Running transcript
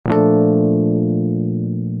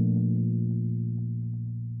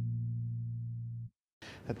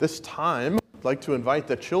At this time, I'd like to invite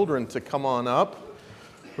the children to come on up.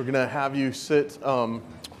 We're going to have you sit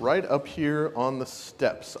right up here on the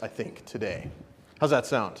steps, I think, today. How's that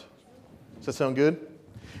sound? Does that sound good?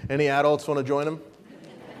 Any adults want to join them?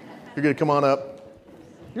 You're going to come on up.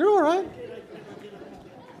 You're all right.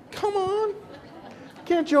 Come on.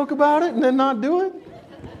 Can't joke about it and then not do it.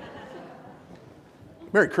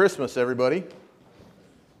 Merry Christmas, everybody.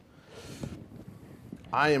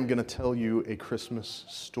 I am going to tell you a Christmas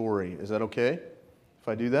story. Is that okay if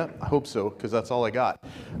I do that? I hope so, because that's all I got.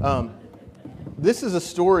 This is a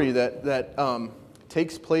story that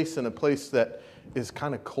takes place in a place that is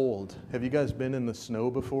kind of cold. Have you guys been in the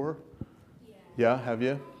snow before? Yeah, have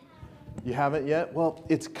you? You haven't yet? Well,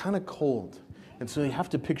 it's kind of cold. And so you have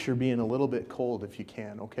to picture being a little bit cold if you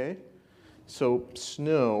can, okay? So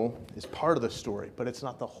snow is part of the story, but it's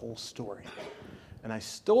not the whole story. And I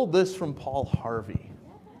stole this from Paul Harvey.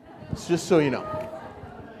 It's just so you know.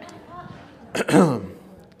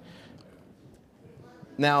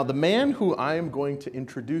 Now, the man who I am going to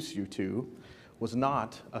introduce you to was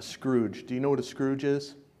not a Scrooge. Do you know what a Scrooge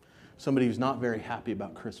is? Somebody who's not very happy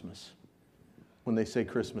about Christmas. When they say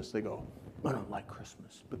Christmas, they go, I don't like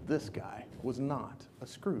Christmas. But this guy was not a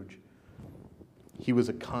Scrooge. He was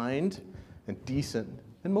a kind and decent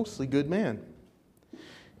and mostly good man.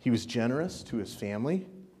 He was generous to his family.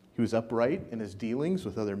 He was upright in his dealings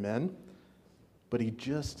with other men. But he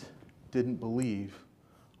just didn't believe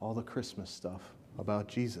all the Christmas stuff about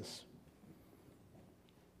Jesus.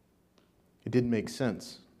 It didn't make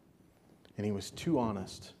sense. And he was too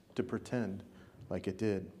honest to pretend like it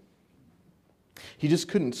did. He just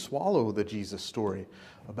couldn't swallow the Jesus story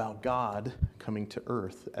about God coming to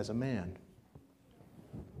earth as a man.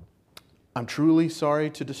 I'm truly sorry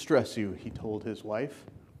to distress you, he told his wife,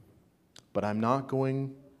 but I'm not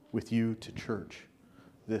going with you to church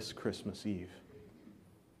this Christmas Eve.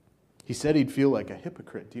 He said he'd feel like a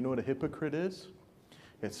hypocrite. Do you know what a hypocrite is?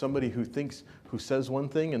 It's somebody who says one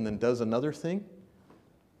thing and then does another thing.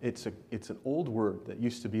 It's an old word that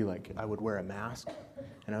used to be like, I would wear a mask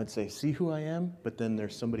and I would say, see who I am? But then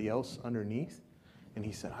there's somebody else underneath. And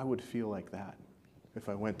he said, I would feel like that if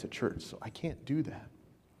I went to church. So I can't do that.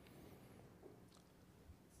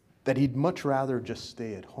 That he'd much rather just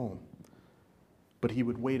stay at home. But he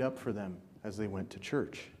would wait up for them as they went to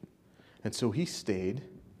church. And so he stayed,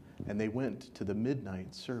 and they went to the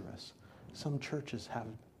midnight service. Some churches have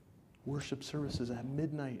worship services at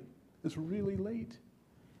midnight. It's really late.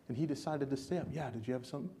 And he decided to stay up. Yeah, did you have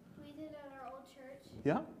something? We did at our old church.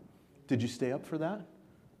 Yeah? Did you stay up for that?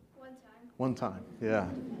 One time. One time, yeah.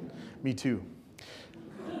 Me too.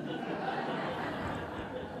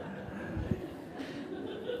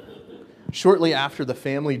 Shortly after the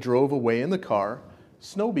family drove away in the car,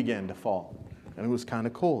 snow began to fall, and it was kind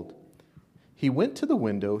of cold. He went to the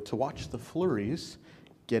window to watch the flurries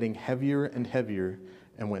getting heavier and heavier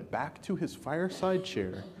and went back to his fireside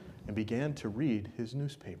chair and began to read his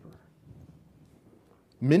newspaper.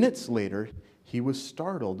 Minutes later, he was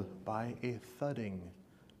startled by a thudding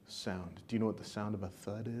sound. Do you know what the sound of a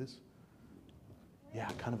thud is? Yeah,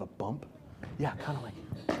 kind of a bump. Yeah, kind of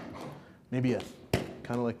like, maybe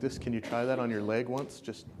kind of like this. Can you try that on your leg once?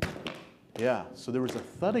 Yeah. So there was a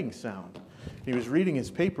thudding sound. He was reading his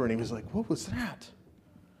paper and he was like, what was that?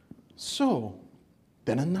 So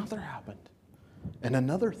then another happened and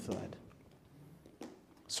another thud.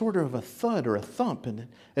 Sort of a thud or a thump. And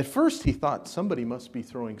at first he thought somebody must be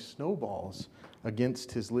throwing snowballs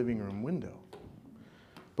against his living room window.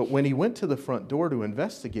 But when he went to the front door to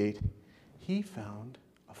investigate, he found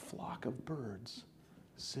a flock of birds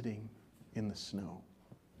sitting in the snow.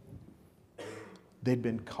 They'd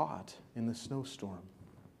been caught in the snowstorm.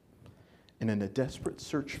 And in a desperate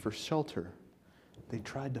search for shelter, they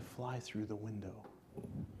tried to fly through the window.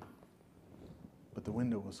 But the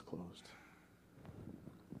window was closed.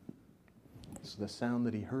 So the sound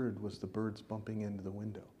that he heard was the birds bumping into the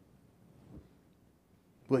window.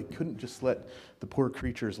 Well, he couldn't just let the poor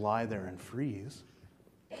creatures lie there and freeze.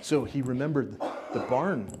 So he remembered the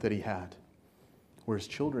barn that he had, where his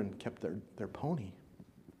children kept their pony.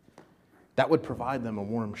 That would provide them a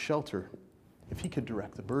warm shelter if he could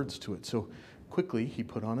direct the birds to it. So quickly he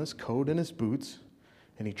put on his coat and his boots,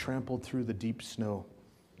 and he trampled through the deep snow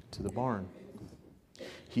to the barn.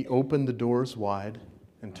 He opened the doors wide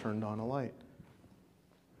and turned on a light.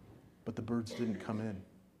 But the birds didn't come in.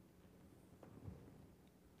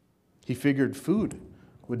 He figured food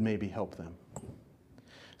would maybe help them.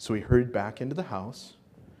 So he hurried back into the house,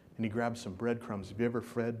 and he grabbed some breadcrumbs. Have you ever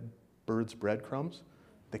fed birds breadcrumbs?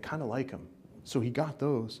 They kind of like them. So he got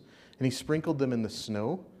those, and he sprinkled them in the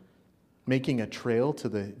snow, making a trail to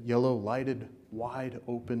the yellow lighted, wide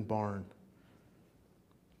open barn.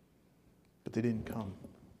 But they didn't come.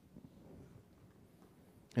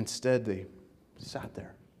 Instead, they sat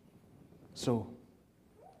there. So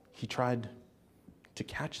he tried to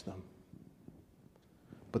catch them,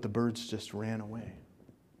 but the birds just ran away.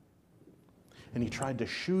 And he tried to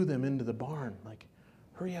shoo them into the barn, like,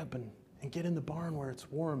 hurry up and get in the barn where it's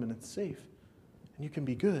warm and it's safe, and you can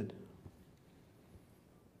be good.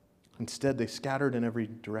 Instead, they scattered in every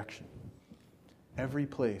direction, every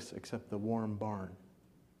place except the warm barn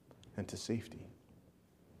and to safety.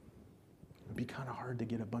 It'd be kind of hard to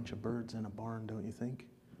get a bunch of birds in a barn, don't you think?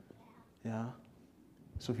 Yeah?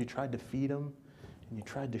 So if you tried to feed them and you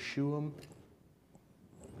tried to shoo them,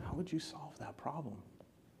 how would you solve that problem?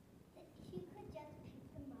 He could just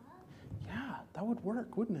pick them up. Yeah, that would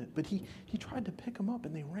work, wouldn't it? But he tried to pick them up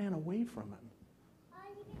and they ran away from him.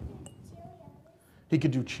 He could do Cheerios. He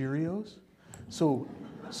could do Cheerios?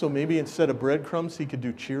 So maybe instead of breadcrumbs, he could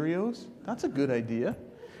do Cheerios? That's a good idea.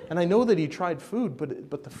 And I know that he tried food,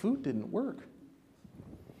 but the food didn't work.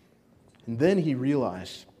 And then he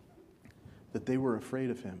realized that they were afraid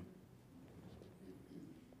of him.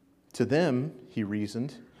 To them, he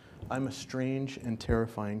reasoned, I'm a strange and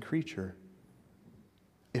terrifying creature.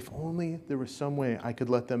 If only there was some way I could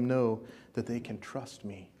let them know that they can trust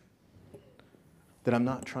me, that I'm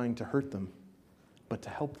not trying to hurt them, but to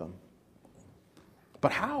help them.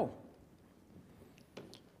 But how?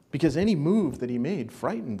 Because any move that he made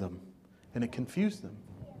frightened them, and it confused them.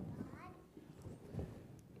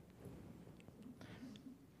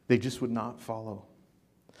 They just would not follow.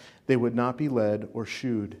 They would not be led or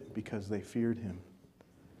shooed because they feared him.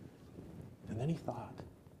 And then he thought,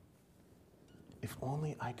 if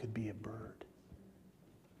only I could be a bird.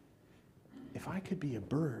 If I could be a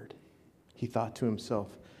bird, he thought to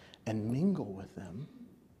himself, and mingle with them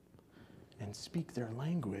and speak their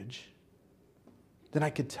language, then I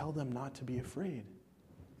could tell them not to be afraid.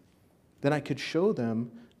 Then I could show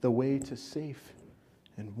them the way to safe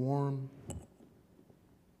and warm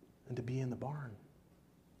and to be in the barn.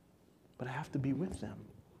 But I have to be with them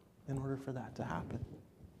in order for that to happen.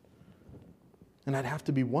 And I'd have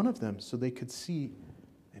to be one of them so they could see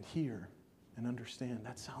and hear and understand.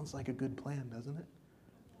 That sounds like a good plan, doesn't it?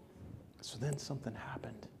 So then something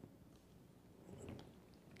happened.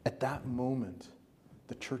 At that moment,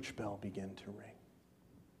 the church bell began to ring.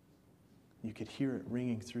 You could hear it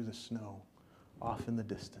ringing through the snow off in the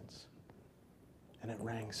distance. And it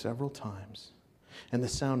rang several times. And the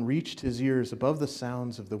sound reached his ears above the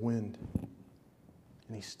sounds of the wind.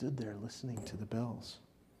 And he stood there listening to the bells,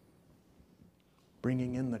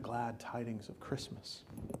 bringing in the glad tidings of Christmas.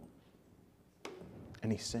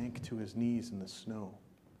 And he sank to his knees in the snow.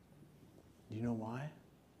 Do you know why?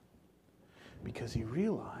 Because he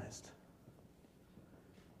realized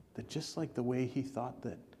that just like the way he thought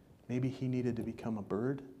that maybe he needed to become a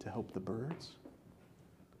bird to help the birds,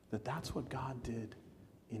 that's what God did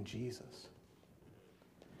in Jesus.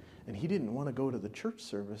 And he didn't want to go to the church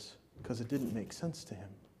service because it didn't make sense to him.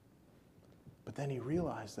 But then he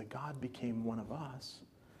realized that God became one of us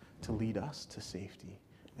to lead us to safety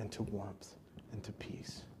and to warmth and to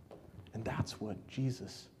peace. And that's what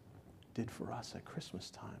Jesus did for us at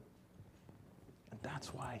Christmas time. And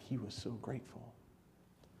that's why he was so grateful.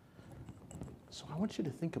 So I want you to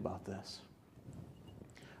think about this.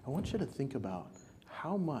 I want you to think about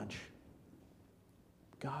how much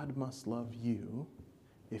God must love you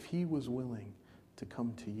if he was willing to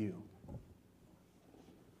come to you.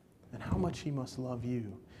 And how much he must love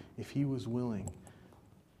you if he was willing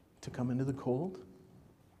to come into the cold,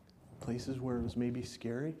 places where it was maybe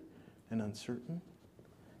scary and uncertain,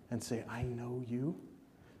 and say, I know you,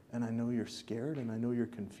 and I know you're scared, and I know you're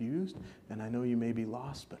confused, and I know you may be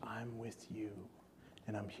lost, but I'm with you,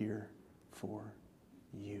 and I'm here for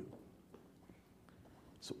you.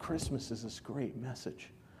 So Christmas is this great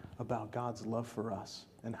message about God's love for us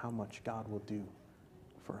and how much God will do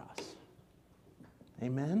for us.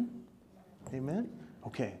 Amen? Amen?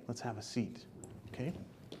 Okay, let's have a seat. Okay?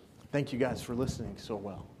 Thank you guys for listening so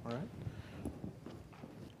well. All right?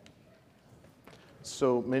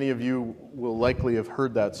 So many of you will likely have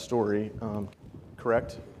heard that story,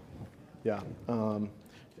 correct? Yeah. I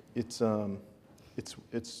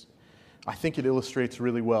think it illustrates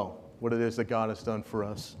really well what it is that God has done for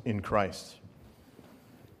us in Christ.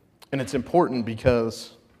 And it's important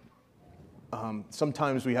because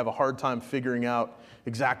sometimes we have a hard time figuring out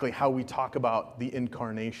exactly how we talk about the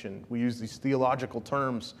incarnation. We use these theological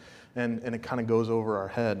terms, and it kind of goes over our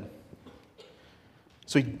head.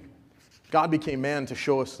 So God became man to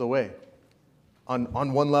show us the way on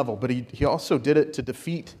one level, but he also did it to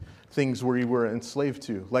defeat things we were enslaved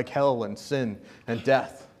to, like hell and sin and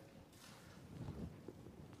death.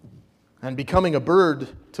 And becoming a bird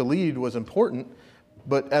to lead was important,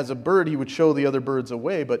 but as a bird, he would show the other birds a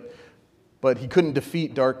way, but he couldn't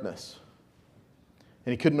defeat darkness.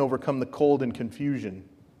 And he couldn't overcome the cold and confusion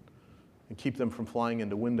and keep them from flying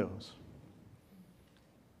into windows.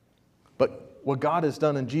 But what God has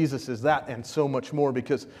done in Jesus is that and so much more,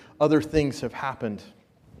 because other things have happened.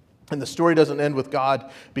 And the story doesn't end with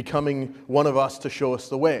God becoming one of us to show us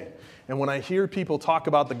the way. And when I hear people talk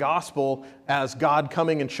about the gospel as God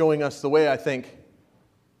coming and showing us the way, I think,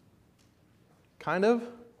 kind of?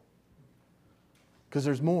 Because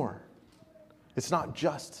there's more. It's not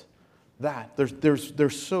just that.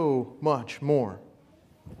 There's so much more.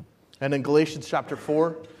 And in Galatians chapter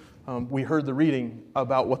 4, we heard the reading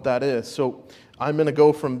about what that is. So I'm going to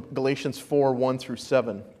go from Galatians 4, 1 through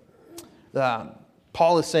 7.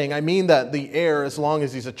 Paul is saying, I mean that the heir, as long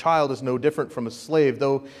as he's a child, is no different from a slave.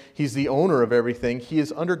 Though he's the owner of everything, he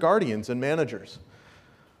is under guardians and managers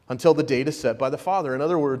until the date is set by the Father. In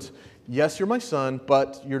other words, yes, you're my son,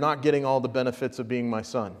 but you're not getting all the benefits of being my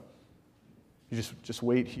son. You just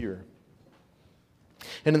wait here.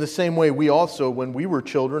 And in the same way, we also, when we were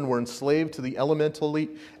children, were enslaved to the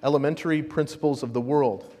elementary principles of the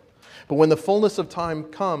world. But when the fullness of time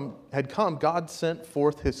had come, God sent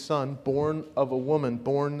forth his Son, born of a woman,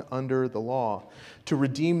 born under the law, to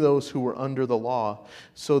redeem those who were under the law,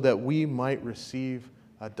 so that we might receive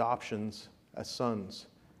adoptions as sons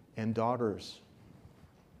and daughters.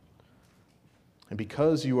 And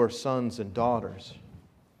because you are sons and daughters,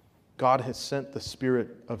 God has sent the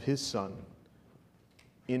Spirit of his Son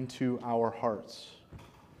into our hearts,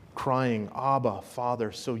 crying, Abba,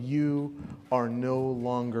 Father. So you are no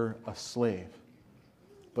longer a slave,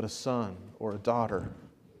 but a son or a daughter.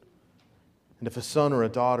 And if a son or a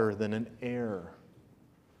daughter, then an heir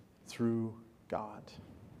through God.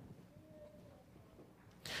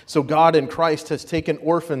 So God in Christ has taken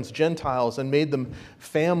orphans, Gentiles, and made them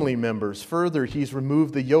family members. Further, he's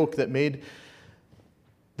removed the yoke that made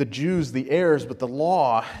the Jews the heirs, but the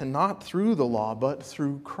law, and not through the law, but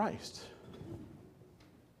through Christ.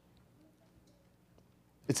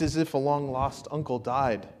 It's as if a long-lost uncle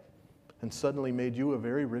died and suddenly made you a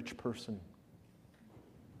very rich person.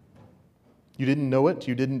 You didn't know it,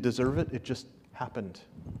 you didn't deserve it, it just happened.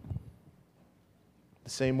 The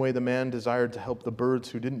same way the man desired to help the birds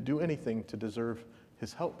who didn't do anything to deserve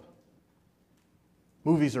his help.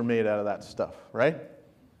 Movies are made out of that stuff, right?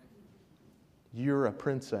 You're a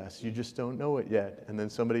princess, you just don't know it yet. And then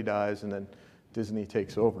somebody dies and then Disney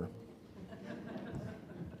takes over.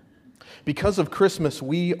 Because of Christmas,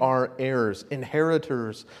 we are heirs,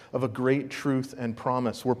 inheritors of a great truth and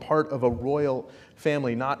promise. We're part of a royal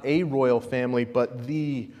family, not a royal family, but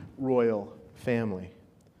the royal family.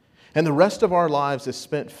 And the rest of our lives is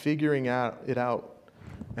spent figuring it out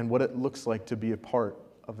and what it looks like to be a part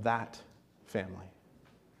of that family.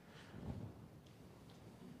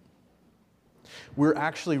 We're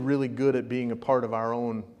actually really good at being a part of our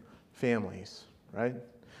own families, right?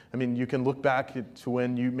 I mean, you can look back to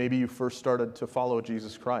when you first started to follow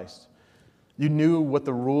Jesus Christ. You knew what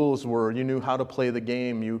the rules were. You knew how to play the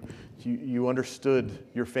game. You understood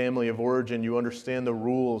your family of origin. You understand the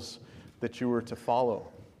rules that you were to follow.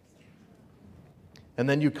 And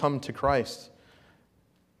then you come to Christ.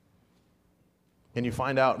 And you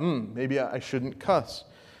find out, maybe I shouldn't cuss.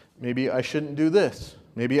 Maybe I shouldn't do this.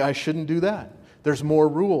 Maybe I shouldn't do that. There's more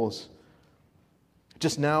rules.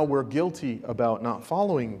 Just now we're guilty about not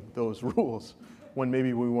following those rules when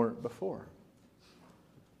maybe we weren't before.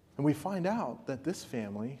 And we find out that this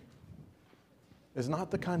family is not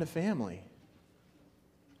the kind of family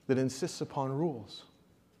that insists upon rules.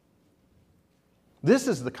 This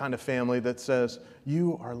is the kind of family that says,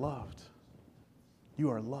 you are loved. You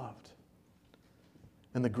are loved.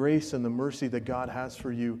 And the grace and the mercy that God has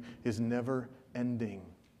for you is never ending.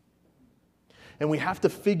 And we have to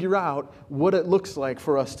figure out what it looks like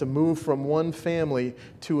for us to move from one family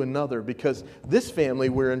to another. Because this family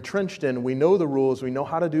we're entrenched in, we know the rules, we know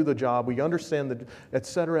how to do the job, we understand the et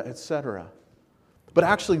cetera, et cetera. But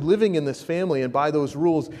actually living in this family and by those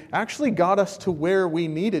rules actually got us to where we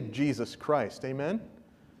needed Jesus Christ. Amen?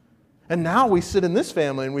 And now we sit in this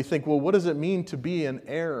family and we think, well, what does it mean to be an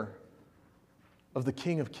heir of the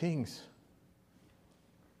King of Kings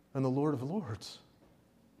and the Lord of Lords?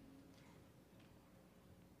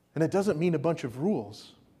 And it doesn't mean a bunch of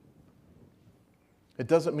rules. It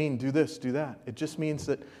doesn't mean do this, do that. It just means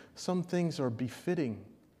that some things are befitting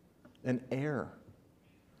an heir,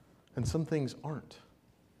 and some things aren't.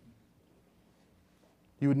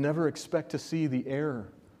 You would never expect to see the heir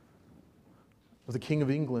of the King of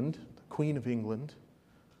England, the Queen of England,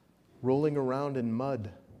 rolling around in mud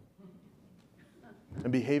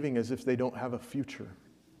and behaving as if they don't have a future,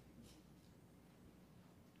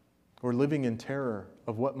 or living in terror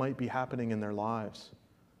of what might be happening in their lives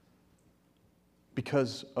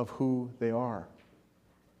because of who they are.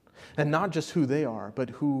 And not just who they are, but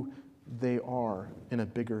who they are in a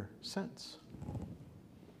bigger sense.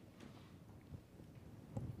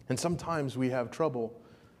 And sometimes we have trouble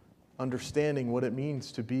understanding what it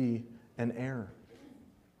means to be an heir.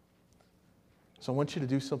 So I want you to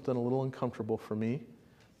do something a little uncomfortable for me.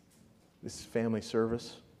 This is family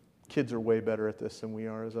service. Kids are way better at this than we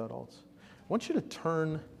are as adults. I want you to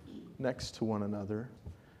turn next to one another.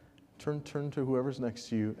 Turn to whoever's next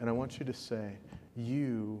to you, and I want you to say,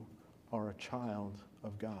 you are a child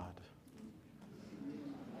of God.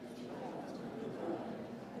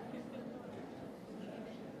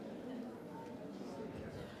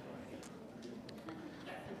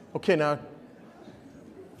 Okay, now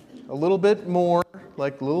a little bit more,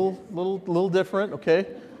 like little different, okay?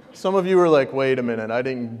 Some of you are like, wait a minute, I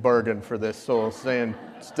didn't bargain for this, so saying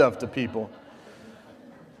stuff to people.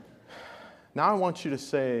 Now I want you to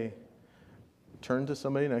say, turn to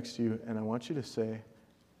somebody next to you, and I want you to say,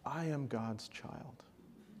 I am God's child.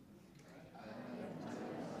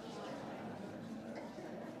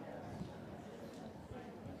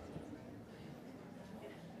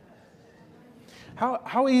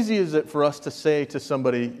 How easy is it for us to say to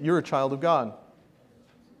somebody, you're a child of God?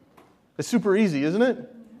 It's super easy, isn't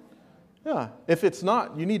it? Yeah. If it's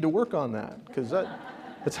not, you need to work on that, because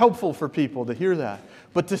it's helpful for people to hear that.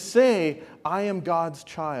 But to say, I am God's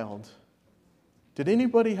child, did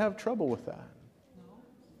anybody have trouble with that?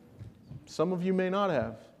 Some of you may not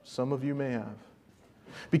have. Some of you may have.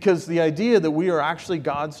 Because the idea that we are actually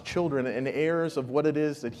God's children and heirs of what it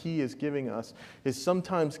is that He is giving us is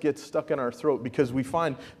sometimes gets stuck in our throat because we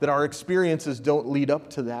find that our experiences don't lead up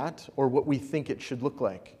to that or what we think it should look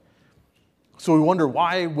like. So we wonder,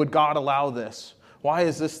 why would God allow this? Why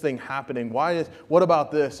is this thing happening? What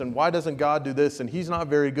about this? And why doesn't God do this? And He's not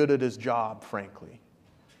very good at His job, frankly.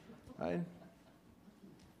 Right?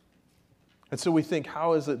 And so we think,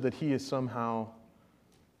 how is it that He is somehow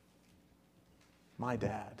my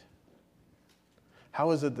dad?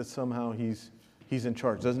 How is it that somehow he's in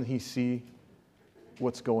charge? Doesn't He see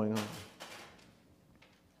what's going on?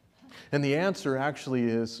 And the answer actually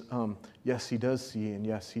is, yes, He does see, and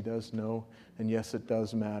yes, He does know, and yes, it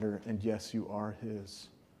does matter, and yes, you are His.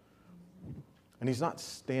 And He's not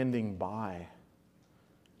standing by,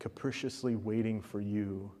 capriciously waiting for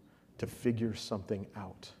you to figure something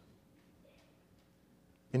out.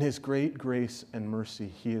 In His great grace and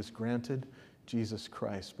mercy, He has granted Jesus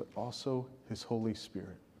Christ, but also His Holy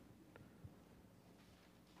Spirit.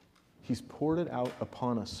 He's poured it out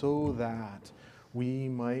upon us so that we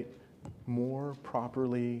might more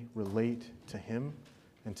properly relate to Him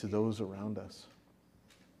and to those around us.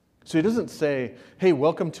 So He doesn't say, hey,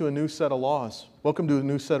 welcome to a new set of laws. Welcome to a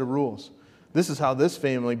new set of rules. This is how this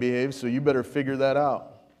family behaves, so you better figure that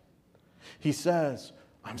out. He says,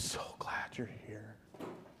 I'm so glad you're here.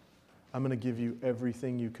 I'm going to give you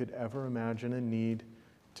everything you could ever imagine and need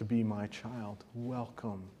to be my child.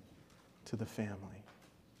 Welcome to the family.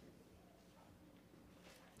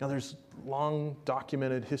 Now, there's long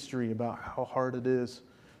documented history about how hard it is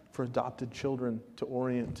for adopted children to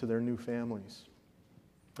orient to their new families.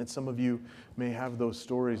 And some of you may have those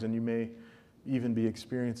stories, and you may even be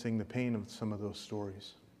experiencing the pain of some of those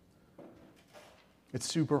stories. It's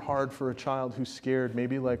super hard for a child who's scared,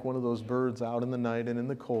 maybe like one of those birds out in the night and in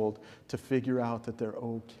the cold, to figure out that they're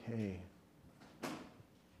okay.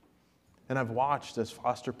 And I've watched as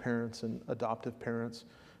foster parents and adoptive parents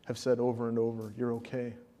have said over and over, you're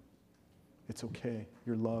okay. It's okay.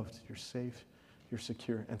 You're loved. You're safe. You're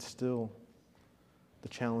secure. And still, the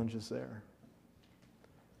challenge is there.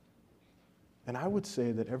 And I would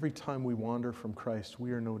say that every time we wander from Christ,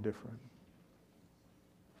 we are no different.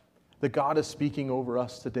 That God is speaking over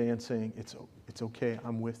us today and saying, it's okay,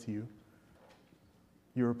 I'm with you.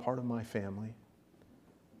 You're a part of my family.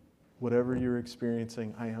 Whatever you're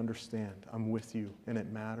experiencing, I understand. I'm with you, and it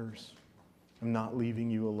matters. I'm not leaving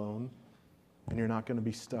you alone, and you're not going to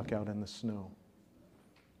be stuck out in the snow.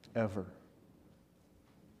 Ever.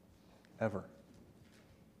 Ever.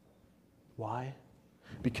 Why?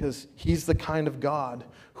 Because He's the kind of God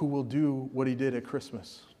who will do what He did at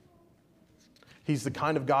Christmas. He's the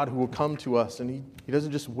kind of God who will come to us, and He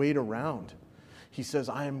doesn't just wait around. He says,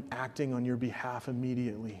 I am acting on your behalf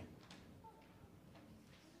immediately.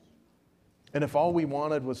 And if all we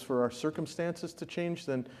wanted was for our circumstances to change,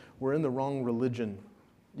 then we're in the wrong religion.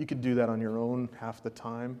 You could do that on your own half the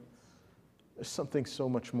time. There's something so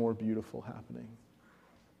much more beautiful happening.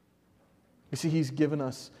 You see, He's given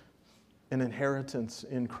us an inheritance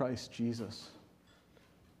in Christ Jesus.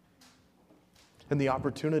 And the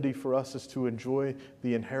opportunity for us is to enjoy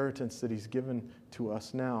the inheritance that He's given to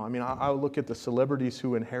us now. I mean, I'll look at the celebrities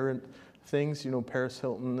who inherit things, Paris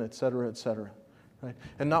Hilton, et cetera, right?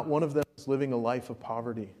 And not one of them is living a life of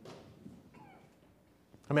poverty.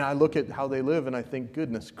 I mean, I look at how they live and I think,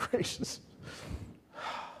 goodness gracious.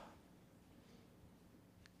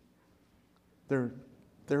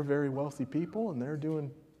 They're very wealthy people and they're doing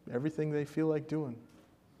everything they feel like doing.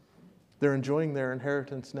 They're enjoying their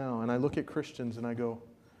inheritance now. And I look at Christians and I go,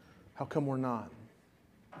 how come we're not?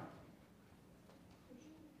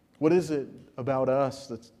 What is it about us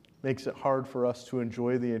that makes it hard for us to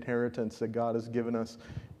enjoy the inheritance that God has given us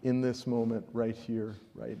in this moment, right here,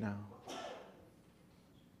 right now?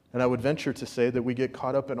 And I would venture to say that we get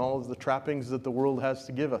caught up in all of the trappings that the world has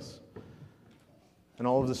to give us and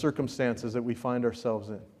all of the circumstances that we find ourselves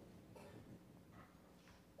in.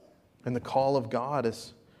 And the call of God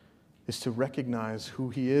is to recognize who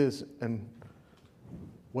He is and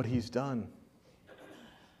what He's done.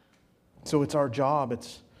 So it's our job.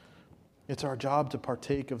 It's our job to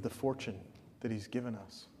partake of the fortune that He's given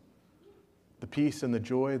us. The peace and the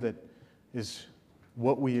joy that is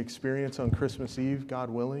what we experience on Christmas Eve, God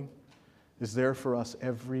willing, is there for us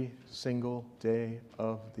every single day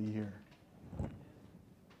of the year.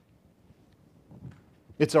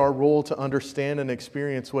 It's our role to understand and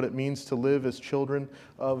experience what it means to live as children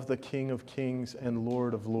of the King of Kings and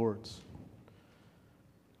Lord of Lords.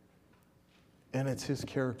 And it's His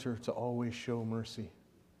character to always show mercy.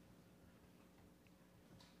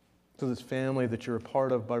 To this family that you're a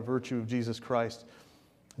part of by virtue of Jesus Christ,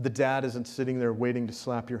 the dad isn't sitting there waiting to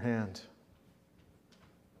slap your hand.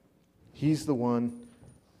 He's the one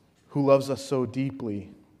who loves us so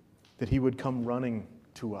deeply that He would come running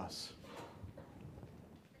to us.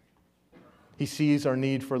 He sees our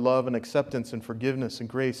need for love and acceptance and forgiveness and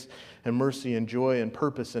grace and mercy and joy and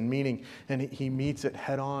purpose and meaning. And He meets it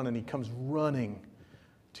head on and He comes running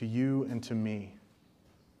to you and to me.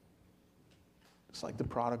 It's like the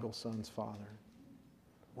prodigal son's father,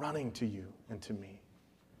 running to you and to me,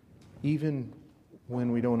 even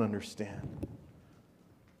when we don't understand.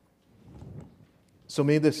 So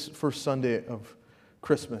may this first Sunday of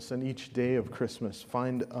Christmas and each day of Christmas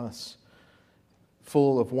find us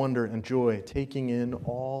full of wonder and joy, taking in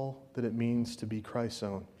all that it means to be Christ's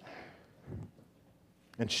own.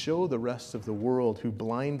 And show the rest of the world who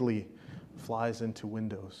blindly flies into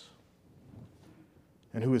windows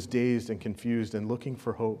and who is dazed and confused and looking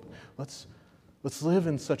for hope. Let's live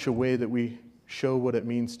in such a way that we show what it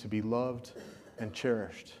means to be loved and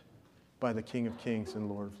cherished by the King of Kings and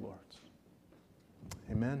Lord of Lords.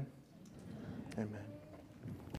 Amen. Amen.